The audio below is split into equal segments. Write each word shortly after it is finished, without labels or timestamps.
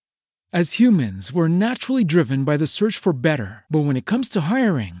As humans, we're naturally driven by the search for better. But when it comes to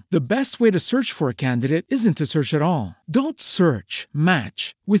hiring, the best way to search for a candidate isn't to search at all. Don't search,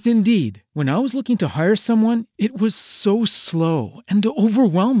 match with Indeed. When I was looking to hire someone, it was so slow and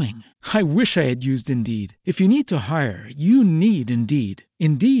overwhelming. I wish I had used Indeed. If you need to hire, you need Indeed.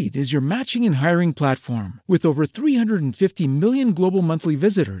 Indeed is your matching and hiring platform with over 350 million global monthly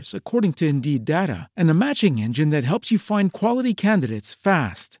visitors, according to Indeed data, and a matching engine that helps you find quality candidates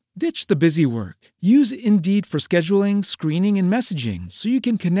fast. Ditch the busy work. Use Indeed for scheduling, screening, and messaging so you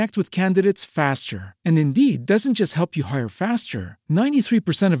can connect with candidates faster. And Indeed doesn't just help you hire faster.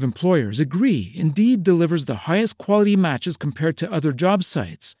 93% of employers agree Indeed delivers the highest quality matches compared to other job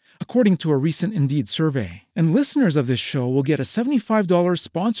sites, according to a recent Indeed survey. And listeners of this show will get a $75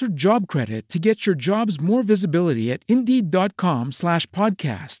 sponsored job credit to get your jobs more visibility at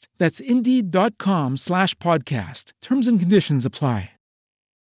Indeed.com/podcast. That's Indeed.com/podcast. Terms and conditions apply.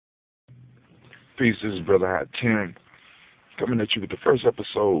 Peace, this is Brother Hot 10, coming at you with the first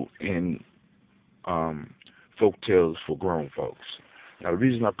episode in Folk Tales for Grown Folks. Now, the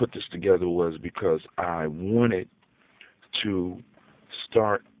reason I put this together was because I wanted to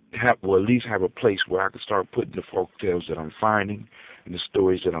at least have a place where I could start putting the folk tales that I'm finding and the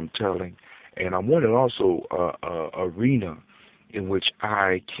stories that I'm telling. And I wanted also a arena in which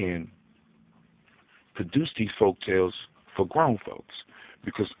I can produce these folk tales for grown folks,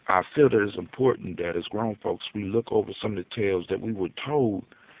 because I feel that it's important that as grown folks we look over some of the tales that we were told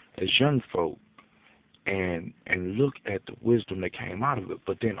as young folk and look at the wisdom that came out of it.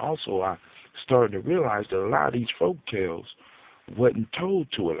 But then also I started to realize that a lot of these folk tales wasn't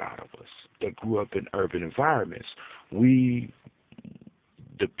told to a lot of us that grew up in urban environments. We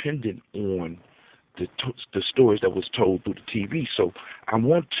depended on the stories that was told through the TV. So I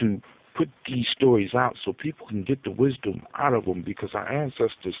want to put these stories out so people can get the wisdom out of them, because our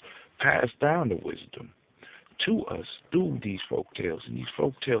ancestors passed down the wisdom to us through these folk tales. And these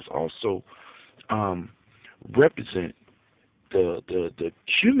folk tales also represent the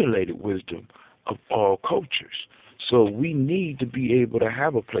accumulated wisdom of all cultures. So we need to be able to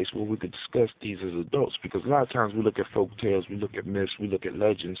have a place where we could discuss these as adults, because a lot of times we look at folk tales, we look at myths, we look at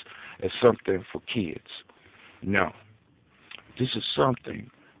legends as something for kids. No, this is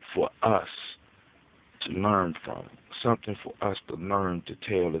something for us to learn from, something for us to learn to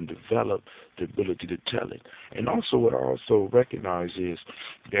tell and develop the ability to tell it. And also what I also recognize is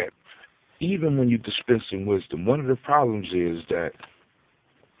that even when you're dispensing wisdom, one of the problems is that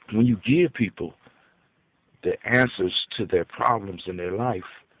when you give people the answers to their problems in their life,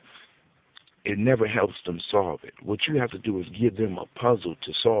 it never helps them solve it. What you have to do is give them a puzzle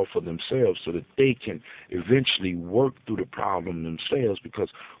to solve for themselves so that they can eventually work through the problem themselves,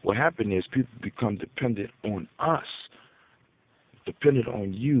 because what happens is people become dependent on us, dependent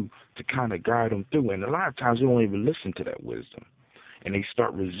on you to kind of guide them through. And a lot of times they don't even listen to that wisdom. And they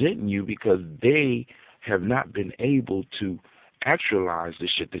start resenting you because they have not been able to actualize the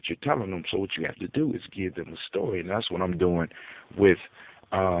shit that you're telling them. So what you have to do is give them a story. And that's what I'm doing with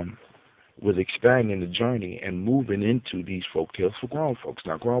expanding the journey and moving into these folk tales for grown folks.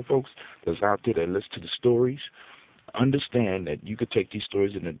 Now, grown folks that's out there that listen to the stories, understand that you could take these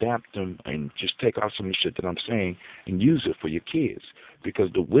stories and adapt them and just take out some of the shit that I'm saying and use it for your kids, because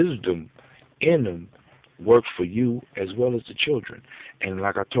the wisdom in them works for you as well as the children. And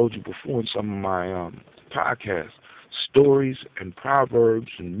like I told you before in some of my podcasts, stories and proverbs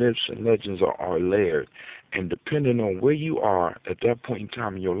and myths and legends are layered. And depending on where you are at that point in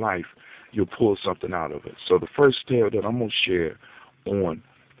time in your life, you'll pull something out of it. So the first tale that I'm going to share on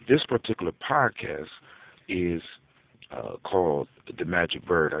this particular podcast is called The Magic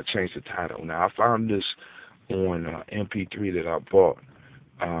Bird. I changed the title. Now, I found this on MP3 that I bought,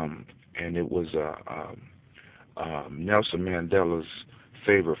 and it was Nelson Mandela's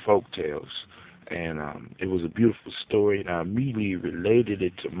favorite folk tales. And it was a beautiful story, and I immediately related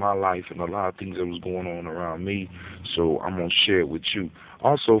it to my life and a lot of things that was going on around me, so I'm going to share it with you.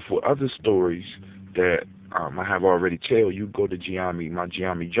 Also, for other stories that I have already told, you go to my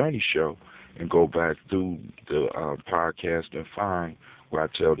Giami Journey show and go back through the podcast and find where I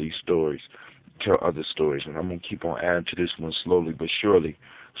tell these stories, tell other stories. And I'm going to keep on adding to this one slowly but surely.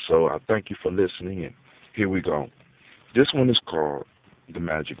 So I thank you for listening, and here we go. This one is called The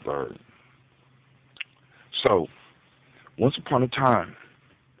Magic Bird. So, once upon a time,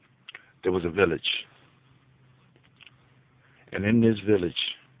 there was a village. And in this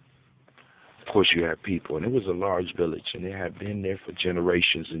village, of course, you had people. And it was a large village, and they had been there for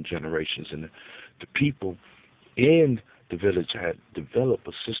generations and generations. And the people in the village had developed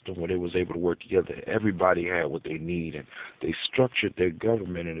a system where they was able to work together. Everybody had what they need, and they structured their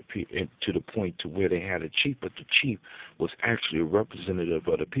government to the point to where they had a chief, but the chief was actually a representative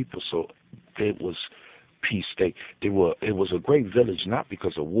of the people. So it was peace. It was a great village not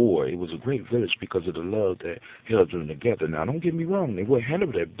because of war. It was a great village because of the love that held them together. Now, don't get me wrong. They would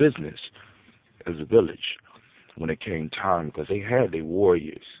handle their business as a village when it came time, because they had their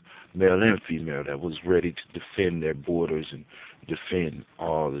warriors, male and female, that was ready to defend their borders and defend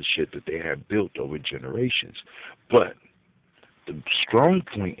all the shit that they had built over generations. But the strong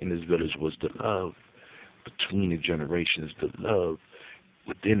point in this village was the love between the generations, the love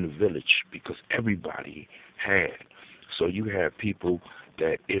within the village, because everybody had. So you had people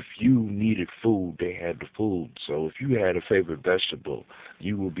that if you needed food, they had the food. So if you had a favorite vegetable,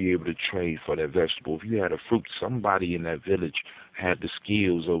 you would be able to trade for that vegetable. If you had a fruit, somebody in that village had the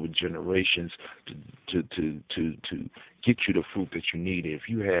skills over generations to get you the fruit that you needed. If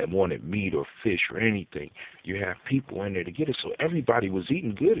you wanted meat or fish or anything, you had people in there to get it. So everybody was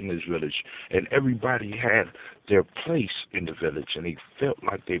eating good in this village, and everybody had their place in the village, and they felt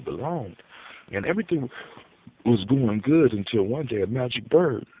like they belonged. And everything was going good until one day a magic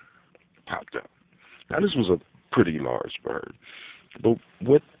bird popped up. Now, this was a pretty large bird, but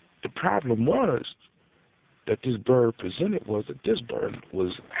what the problem was that this bird presented was that this bird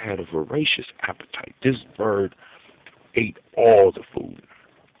had a voracious appetite. This bird ate all the food.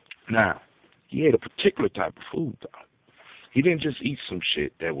 Now, he ate a particular type of food, though. He didn't just eat some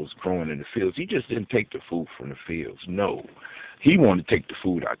shit that was growing in the fields. He just didn't take the food from the fields. No. He wanted to take the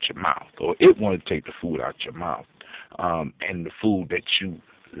food out your mouth, or it wanted to take the food out your mouth, and the food that you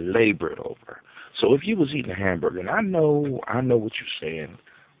labored over. So if you was eating a hamburger, and I know what you're saying,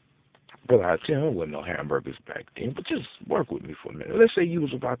 brother, I tell you, there wasn't no hamburgers back then, but just work with me for a minute. Let's say you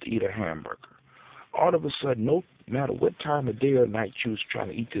was about to eat a hamburger. All of a sudden, no matter what time of day or night you was trying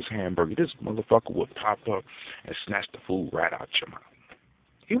to eat this hamburger, this motherfucker would pop up and snatch the food right out your mouth.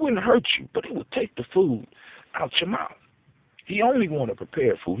 He wouldn't hurt you, but he would take the food out your mouth. He only wanted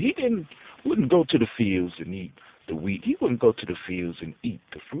prepared food. He wouldn't go to the fields and eat the wheat. He wouldn't go to the fields and eat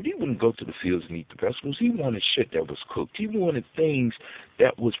the fruit. He wouldn't go to the fields and eat the vegetables. He wanted shit that was cooked. He wanted things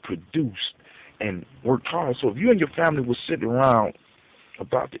that was produced and worked hard. So if you and your family was sitting around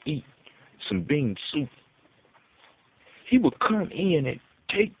about to eat some bean soup, he would come in and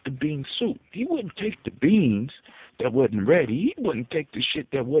take the bean soup. He wouldn't take the beans that wasn't ready. He wouldn't take the shit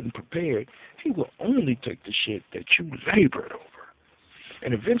that wasn't prepared. He would only take the shit that you labored over.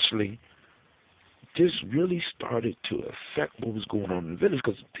 And eventually, this really started to affect what was going on in the village,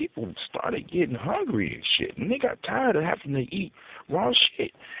 because people started getting hungry and shit, and they got tired of having to eat raw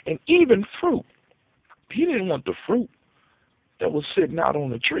shit. And even fruit. He didn't want the fruit that was sitting out on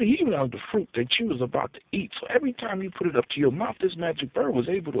the tree. He wanted the fruit that you was about to eat. So every time you put it up to your mouth, this magic bird was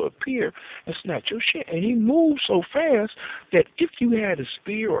able to appear and snatch your shit. And he moved so fast that if you had a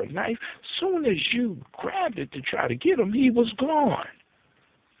spear or a knife, soon as you grabbed it to try to get him, he was gone.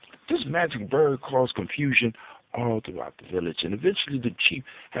 This magic bird caused confusion all throughout the village. And eventually the chief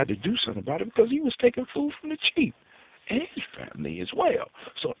had to do something about it, because he was taking food from the chief and his family as well.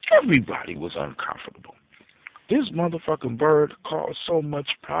 So everybody was uncomfortable. This motherfucking bird caused so much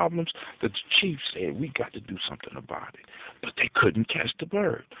problems that the chief said, we got to do something about it. But they couldn't catch the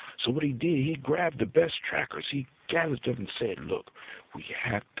bird. So what he did, he grabbed the best trackers. He gathered them and said, look, we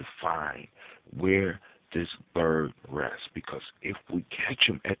have to find where this bird rests, because if we catch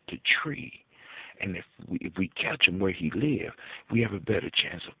him at the tree, and if we catch him where he lived, we have a better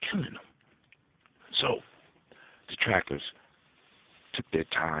chance of killing him. So the trackers took their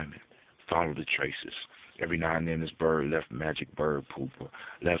time and followed the traces. Every now and then this bird left magic bird poop, or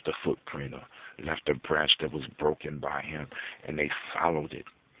left a footprint, or left a branch that was broken by him, and they followed it.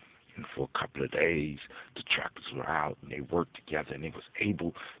 And for a couple of days, the trackers were out, and they worked together, and they was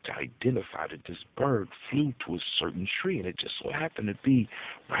able to identify that this bird flew to a certain tree, and it just so happened to be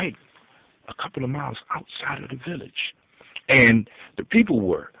right a couple of miles outside of the village. And the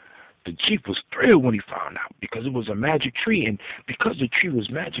chief was thrilled when he found out, because it was a magic tree, and because the tree was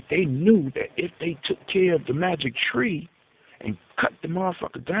magic, they knew that if they took care of the magic tree and cut the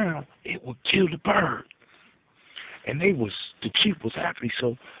motherfucker down, it would kill the bird. And the chief was happy,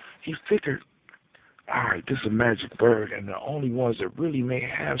 so he figured, all right, this is a magic bird, and the only ones that really may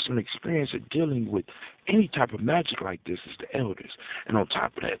have some experience at dealing with any type of magic like this is the elders. And on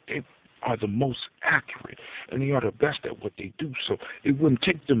top of that, they are the most accurate, and they are the best at what they do. So it wouldn't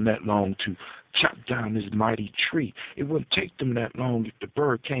take them that long to chop down this mighty tree. It wouldn't take them that long if the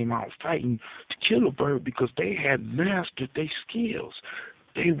bird came out fighting to kill a bird, because they had mastered their skills.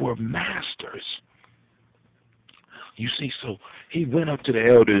 They were masters. You see, so he went up to the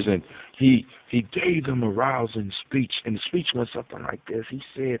elders and he gave them a rousing speech. And the speech went something like this. He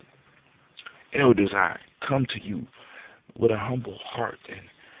said, "Elders, I come to you with a humble heart and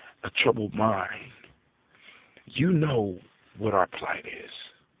a troubled mind. You know what our plight is.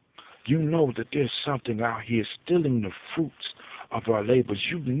 You know that there's something out here stealing the fruits of our labors.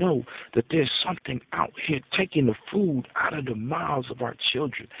 You know that there's something out here taking the food out of the mouths of our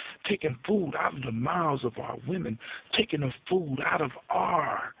children, taking food out of the mouths of our women, taking the food out of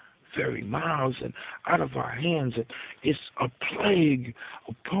our very mouths and out of our hands. And it's a plague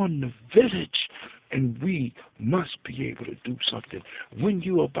upon the village, and we must be able to do something. When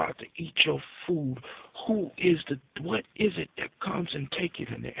you're about to eat your food, what is it that comes and take it?"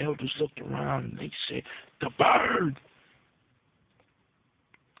 And the elders looked around and they said, "The bird."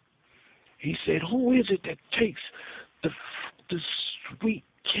 He said, "Who is it that takes the sweet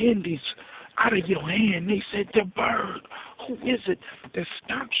candies out of your hand?" They said, "The bird." "Who is it that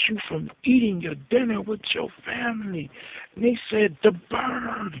stops you from eating your dinner with your family?" And they said, "The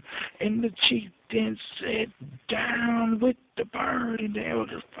bird." And the chief then said, "Down with the bird." And the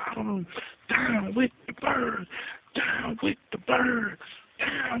elders followed him. "Down with the bird. Down with the bird.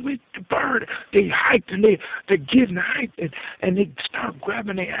 Down with the bird." They hiked and they're getting hyped and they start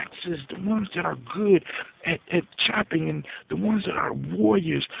grabbing their axes, the ones that are good at chopping and the ones that are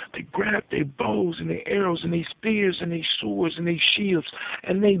warriors. They grab their bows and their arrows and their spears and their swords and their shields,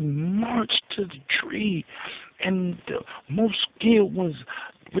 and they march to the tree. And the most skilled ones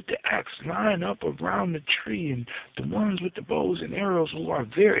with the axe line up around the tree, and the ones with the bows and arrows who are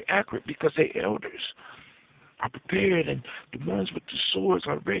very accurate because they're elders are prepared, and the ones with the swords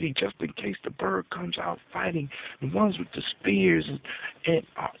are ready just in case the bird comes out fighting. The ones with the spears and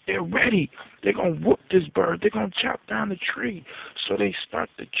they're ready. They're going to whoop this bird. They're going to chop down the tree. So they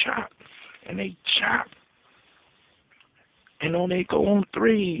start to chop, and they chop. And then they go on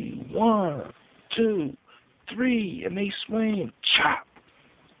 3, 1, 2, 3, and they swing, chop,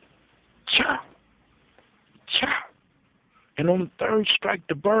 chop, chop. And on the third strike,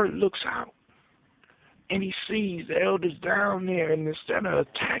 the bird looks out. And he sees the elders down there, and instead of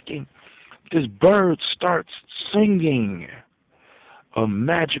attacking, this bird starts singing a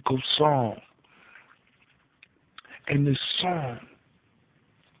magical song. And this song,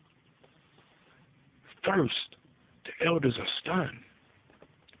 first, the elders are stunned.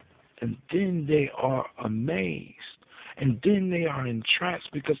 And then they are amazed. And then they are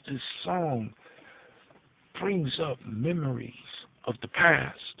entranced because this song brings up memories of the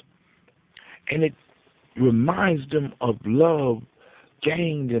past. And it reminds them of love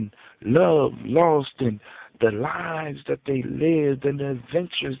gained and love lost and the lives that they lived and the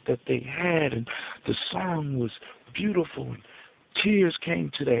adventures that they had. And the song was beautiful, and tears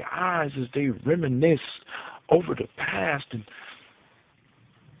came to their eyes as they reminisced over the past. And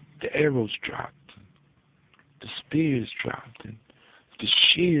the arrows dropped, the spears dropped, and the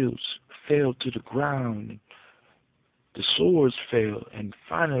shields fell to the ground, and the swords fell, and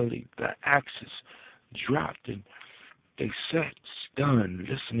finally the axes dropped, and they sat stunned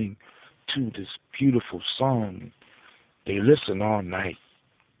listening to this beautiful song. They listened all night,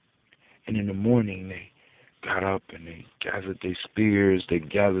 and in the morning they got up and they gathered their spears, they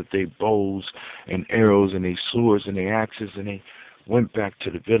gathered their bows and arrows and their swords and their axes, and they went back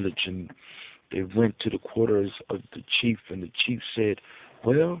to the village, and they went to the quarters of the chief, and the chief said,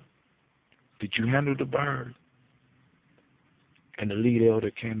 "Well, did you handle the bird?" And the lead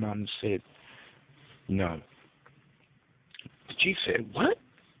elder came out and said, "No." The chief said, "What?"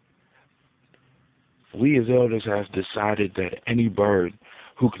 "We as elders have decided that any bird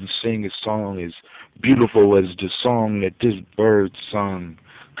who can sing a song as beautiful as the song that this bird sung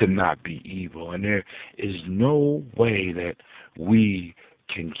could not be evil. And there is no way that we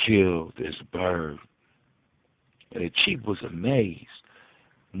can kill this bird." And the chief was amazed.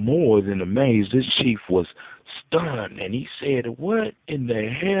 More than amazed, this chief was stunned. And he said, "What in the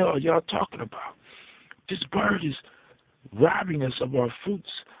hell are y'all talking about? This bird is robbing us of our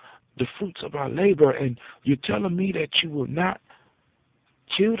fruits, the fruits of our labor, and you're telling me that you will not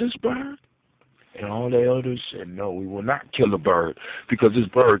kill this bird?" And all the elders said, "No, we will not kill the bird, because this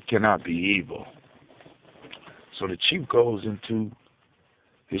bird cannot be evil." So the chief goes into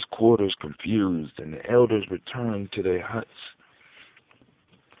his quarters confused, and the elders return to their huts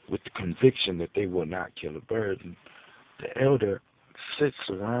with the conviction that they will not kill a bird. And the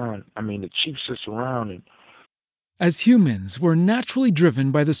chief sits around, and As humans, we're naturally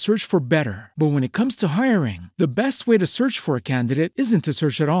driven by the search for better. But when it comes to hiring, the best way to search for a candidate isn't to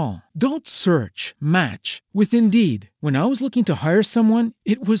search at all. Don't search, match with Indeed. When I was looking to hire someone,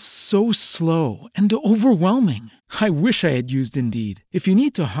 it was so slow and overwhelming. I wish I had used Indeed. If you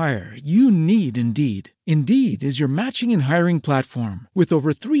need to hire, you need Indeed. Indeed is your matching and hiring platform with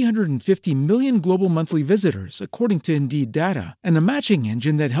over 350 million global monthly visitors, according to Indeed data, and a matching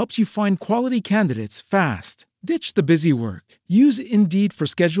engine that helps you find quality candidates fast. Ditch the busy work. Use Indeed for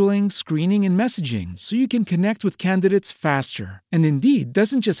scheduling, screening, and messaging so you can connect with candidates faster. And Indeed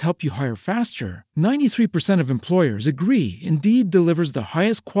doesn't just help you hire faster. 93% of employers agree Indeed delivers the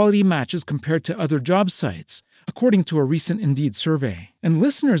highest quality matches compared to other job sites, according to a recent Indeed survey. And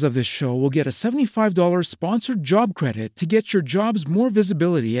listeners of this show will get a $75 sponsored job credit to get your jobs more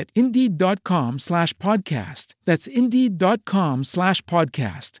visibility at Indeed.com/podcast. That's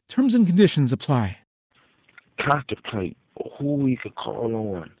Indeed.com/podcast. Terms and conditions apply. Contemplate who we could call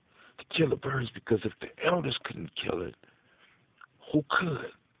on to kill the birds, because if the elders couldn't kill it, who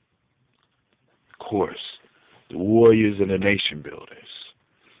could? Of course, the warriors and the nation builders,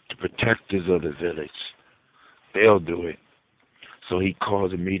 the protectors of the village. They'll do it. So he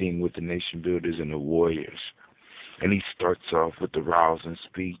calls a meeting with the nation builders and the warriors, and he starts off with the rousing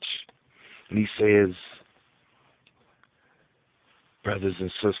speech, and he says, brothers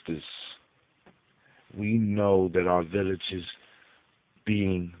and sisters, we know that our village is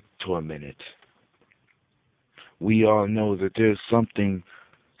being tormented. We all know that there's something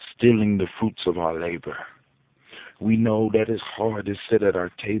stealing the fruits of our labor. We know that it's hard to sit at our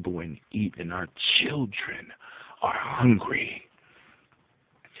table and eat, and our children are hungry.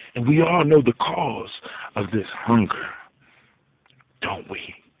 And we all know the cause of this hunger, don't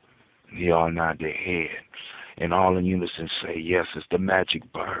we? They all nod their head, and all in unison say, yes, it's the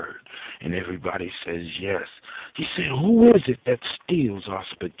magic bird. And everybody says yes. He said, who is it that steals our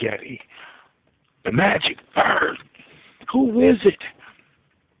spaghetti? The magic bird. Who is it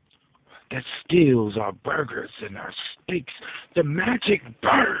that steals our burgers and our steaks? The magic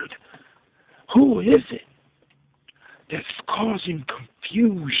bird. Who is it that's causing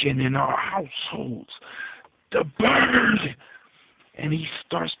confusion in our households? The bird. And he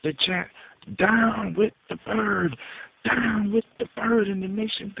starts to chant, down with the bird, down with the bird. And the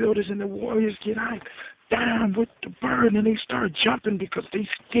nation builders and the warriors get hyped, down with the bird. And they start jumping because they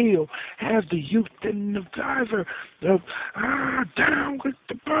still have the youth and the driver of, down with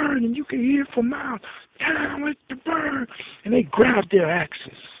the bird. And you can hear from miles, down with the bird. And they grab their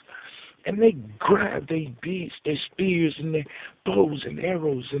axes. And they grab their beads, their spears, and their bows and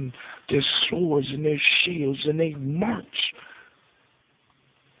arrows, and their swords and their shields, and they march,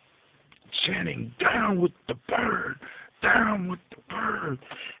 chanting, down with the bird, down with the bird.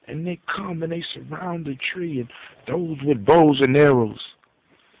 And they come and they surround the tree, and those with bows and arrows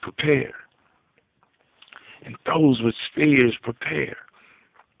prepare, and those with spears prepare,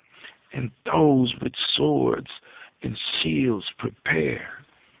 and those with swords and shields prepare,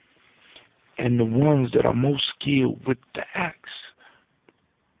 and the ones that are most skilled with the axe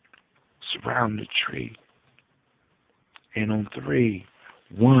surround the tree. And on 3,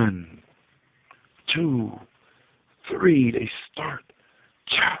 1, 2, 3, they start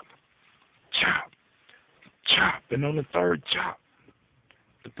chop, chop, chop. And on the third chop,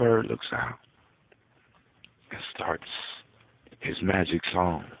 the bird looks out and starts his magic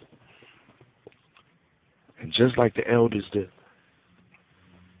song. And just like the elders, the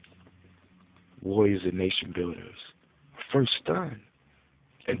warriors and nation builders are first stunned,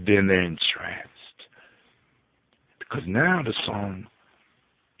 and then they're entranced, because now the song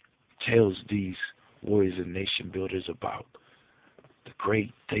tells these warriors and nation builders about the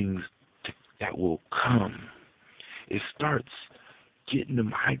great things that will come. It starts getting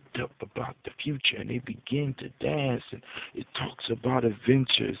them hyped up about the future, and they begin to dance, and it talks about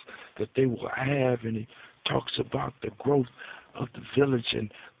adventures that they will have, and it talks about the growth of the village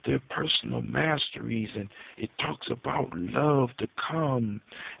and their personal masteries, and it talks about love to come,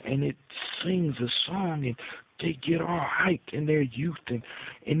 and it sings a song, and they get all hyped in their youth and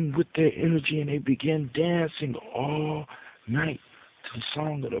with their energy, and they begin dancing all night to the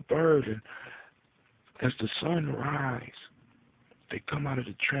song of the bird. And as the sun rises, they come out of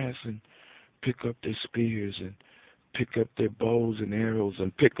the trance and pick up their spears and pick up their bows and arrows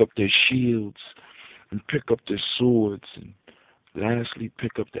and pick up their shields and pick up their swords, and lastly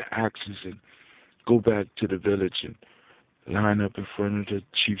pick up their axes and go back to the village and line up in front of the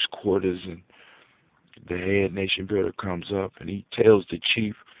chief's quarters. And the head nation builder comes up and he tells the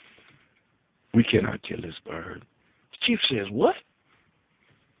chief, we cannot kill this bird. The chief says, what?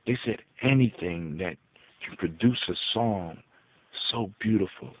 They said, anything that can produce a song so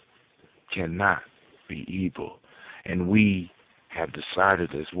beautiful cannot be evil. And we have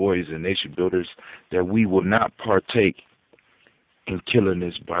decided as warriors and nation builders that we will not partake in killing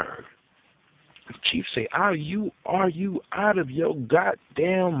this bird. The chief say, are you out of your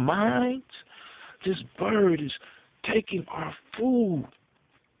goddamn minds? This bird is taking our food.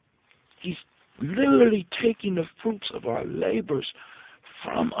 He's literally taking the fruits of our labors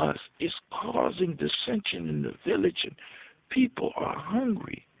from us. It's causing dissension in the village, and people are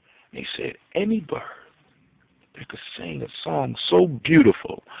hungry. They said any bird that could sing a song so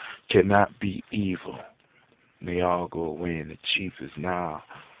beautiful cannot be evil. And they all go away, and the chief is now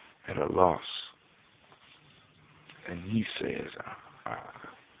at a loss. And he says, I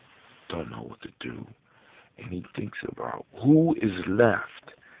don't know what to do. And he thinks about who is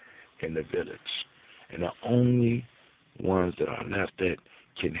left in the village. And the only ones that are left that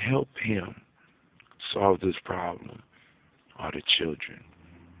can help him solve this problem are the children.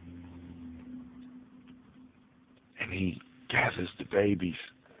 And he gathers the babies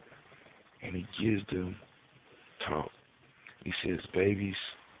and he gives them talk. He says, babies,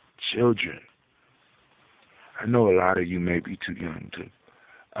 children, I know a lot of you may be too young to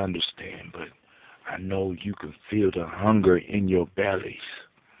understand, but I know you can feel the hunger in your bellies.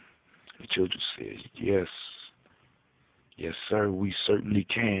 The children says, yes, sir, we certainly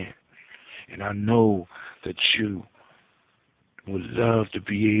can. And I know that you would love to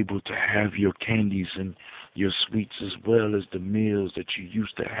be able to have your candies and your sweets as well as the meals that you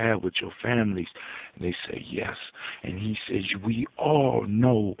used to have with your families. And they say yes. And he says, we all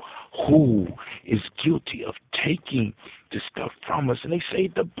know who is guilty of taking this stuff from us. And they say,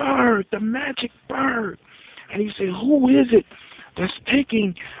 the bird, the magic bird. And he said, who is it that's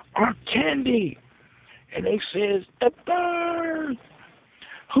taking our candy? And they says, the bird.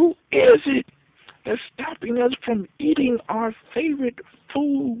 Who is it that's stopping us from eating our favorite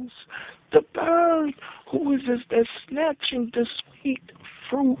foods? The bird. Who is this that's snatching the sweet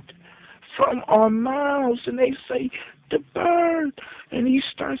fruit from our mouths? And they say, the bird. And he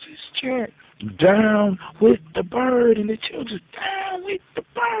starts his chant, down with the bird. And the children, down with the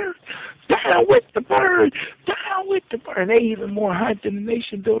bird, down with the bird, down with the bird. And they even more hyped than the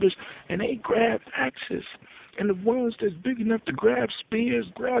nation builders. And they grab axes. And the ones that's big enough to grab spears,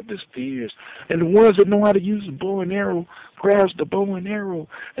 grab the spears. And the ones that know how to use a bow and arrow, grabs the bow and arrow.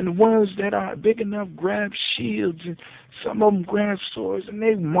 And the ones that are big enough grab shields. And some of them grab swords. And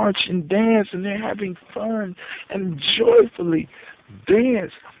they march and dance. And they're having fun and joyfully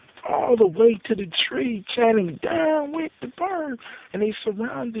dance all the way to the tree, chanting, down with the bird. And they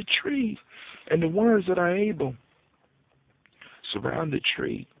surround the tree. And the ones that are able surround the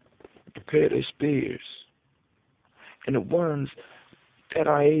tree, prepare their spears. And the ones that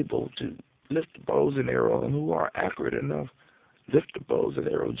are able to lift the bows and arrows and who are accurate enough, lift the bows and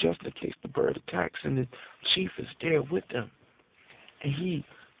arrows just in case the bird attacks. And the chief is there with them. And he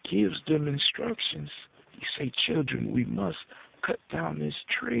gives them instructions. He say, children, we must cut down this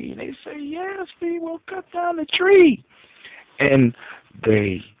tree. And they say, yes, we will cut down the tree. And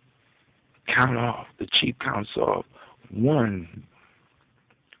they count off. The chief counts off 1,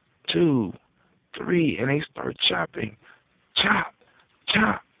 2, 3, and they start chopping. Chop,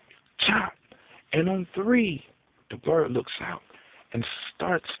 chop, chop. And on 3, the bird looks out and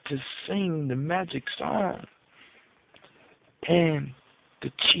starts to sing the magic song. And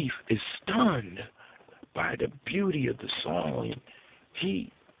the chief is stunned by the beauty of the song. And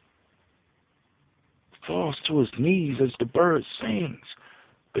he falls to his knees as the bird sings,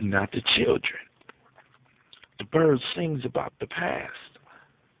 but not the children. The bird sings about the past.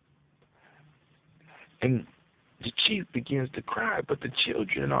 And the chief begins to cry, but the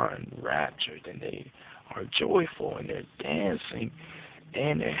children are enraptured and they are joyful and they're dancing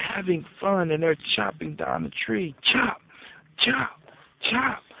and they're having fun and they're chopping down the tree. Chop, chop,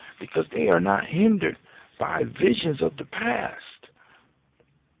 chop, because they are not hindered by visions of the past,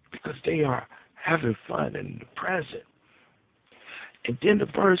 because they are having fun in the present. And then the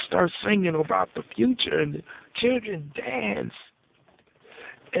birds start singing about the future and the children dance.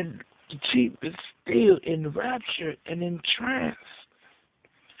 And the chief is still enraptured and entranced.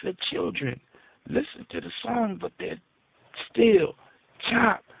 The children listen to the song, but they're still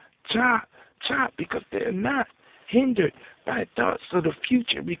chop, chop, chop, because they're not hindered by thoughts of the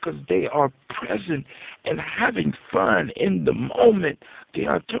future, because they are present and having fun in the moment. They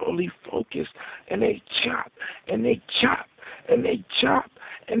are totally focused, and they chop, and they chop, and they chop,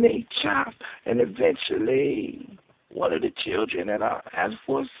 and they chop, and eventually one of the children at as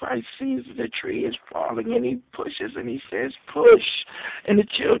Forsyth sees the tree is falling, and he pushes and he says, push. And the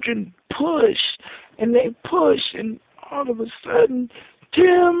children push, and they push, and all of a sudden,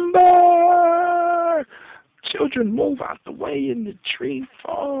 timber! Children move out the way, and the tree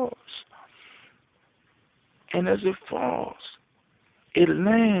falls. And as it falls, it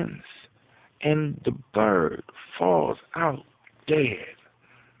lands, and the bird falls out dead.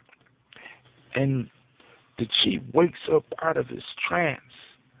 And the chief wakes up out of his trance,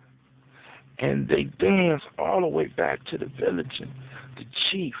 and they dance all the way back to the village, and the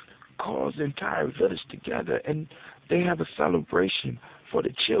chief calls the entire village together, and they have a celebration for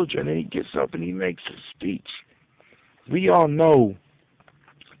the children, and he gets up and he makes a speech. We all know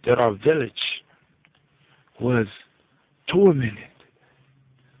that our village was tormented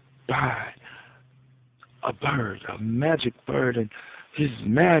by a bird, a magic bird, and his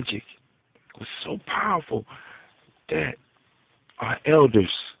magic was so powerful that our elders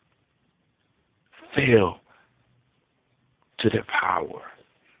fell to their power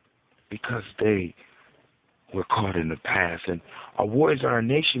because they were caught in the past. And our warriors, our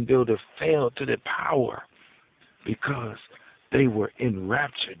nation builder, fell to their power because they were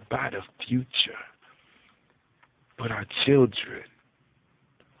enraptured by the future. But our children,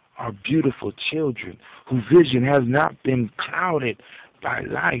 our beautiful children, whose vision has not been clouded by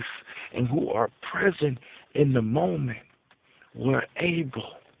life and who are present in the moment, were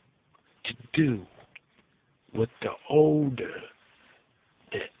able to do what the older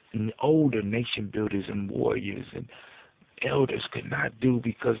nation builders and warriors and elders could not do,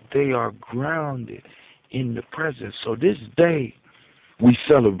 because they are grounded in the present. So this day we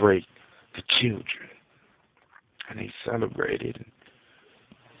celebrate the children, and they celebrated and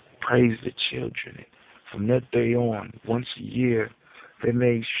praised the children. And from that day on, once a year, they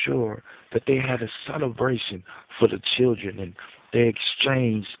made sure that they had a celebration for the children, and they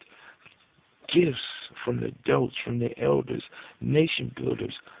exchanged gifts from the adults, from the elders, nation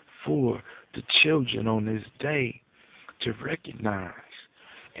builders, for the children on this day, to recognize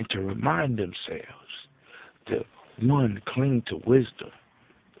and to remind themselves that, one, cling to wisdom,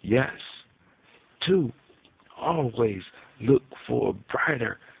 yes. Two, always look for a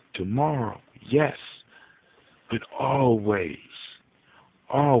brighter tomorrow, yes. But always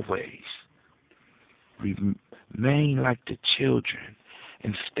remain like the children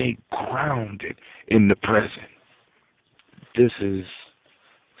and stay grounded in the present. This is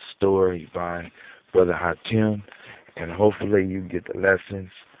story by Brother Hatim, and hopefully you get the lessons.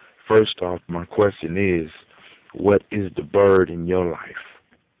 First off, my question is, what is the bird in your life?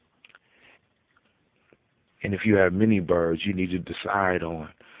 And if you have many birds, you need to decide on,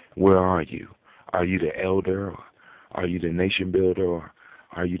 where are you? Are you the elder, or are you the nation builder, or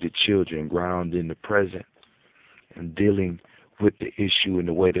are you the children grounded in the present and dealing with the issue in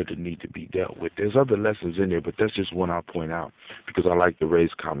the way that it needs to be dealt with? There's other lessons in there, but that's just one I'll point out because I like to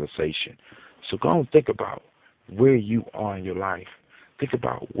raise conversation. So go and think about where you are in your life. Think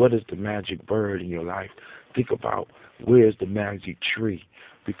about what is the magic bird in your life. Think about where's the magic tree,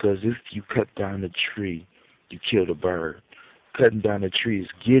 because if you cut down the tree, you kill the bird. Cutting down the tree is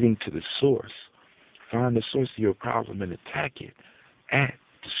getting to the source. Find the source of your problem and attack it at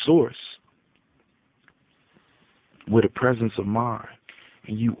the source with a presence of mind,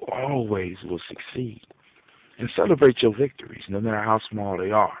 and you always will succeed. And celebrate your victories, no matter how small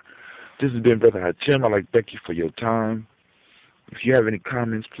they are. This has been Brother Hatim. I'd like to thank you for your time. If you have any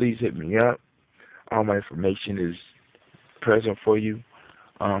comments, please hit me up. All my information is present for you.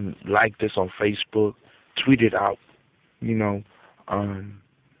 Like this on Facebook. Tweet it out, and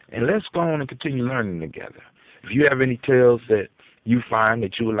let's go on and continue learning together. If you have any tales that you find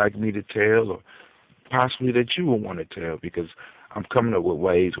that you would like me to tell, or possibly that you would want to tell, because I'm coming up with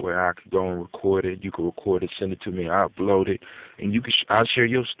ways where I could go and record it. You can record it, send it to me, I'll upload it, and I'll share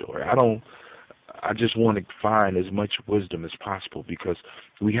your story. I just want to find as much wisdom as possible, because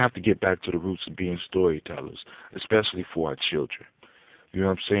we have to get back to the roots of being storytellers, especially for our children. You know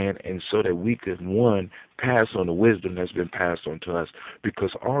what I'm saying? And so that we could, one, pass on the wisdom that's been passed on to us.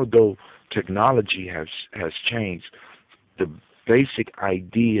 Because although technology has changed, the basic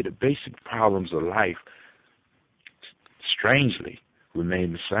idea, the basic problems of life, strangely,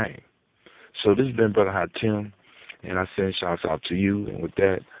 remain the same. So this has been Brother Hatim, and I send shouts out to you. And with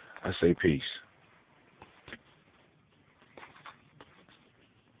that, I say peace.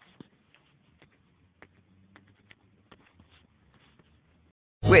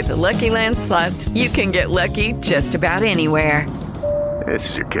 With the Lucky Land Slots, you can get lucky just about anywhere. This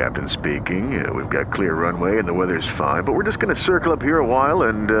is your captain speaking. We've got clear runway and the weather's fine, but we're just going to circle up here a while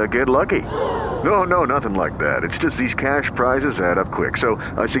and get lucky. No, nothing like that. It's just these cash prizes add up quick. So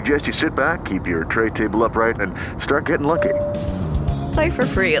I suggest you sit back, keep your tray table upright, and start getting lucky. Play for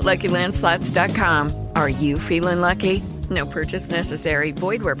free at LuckyLandSlots.com. Are you feeling lucky? No purchase necessary.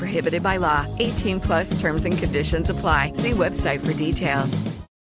 Void where prohibited by law. 18+ terms and conditions apply. See website for details.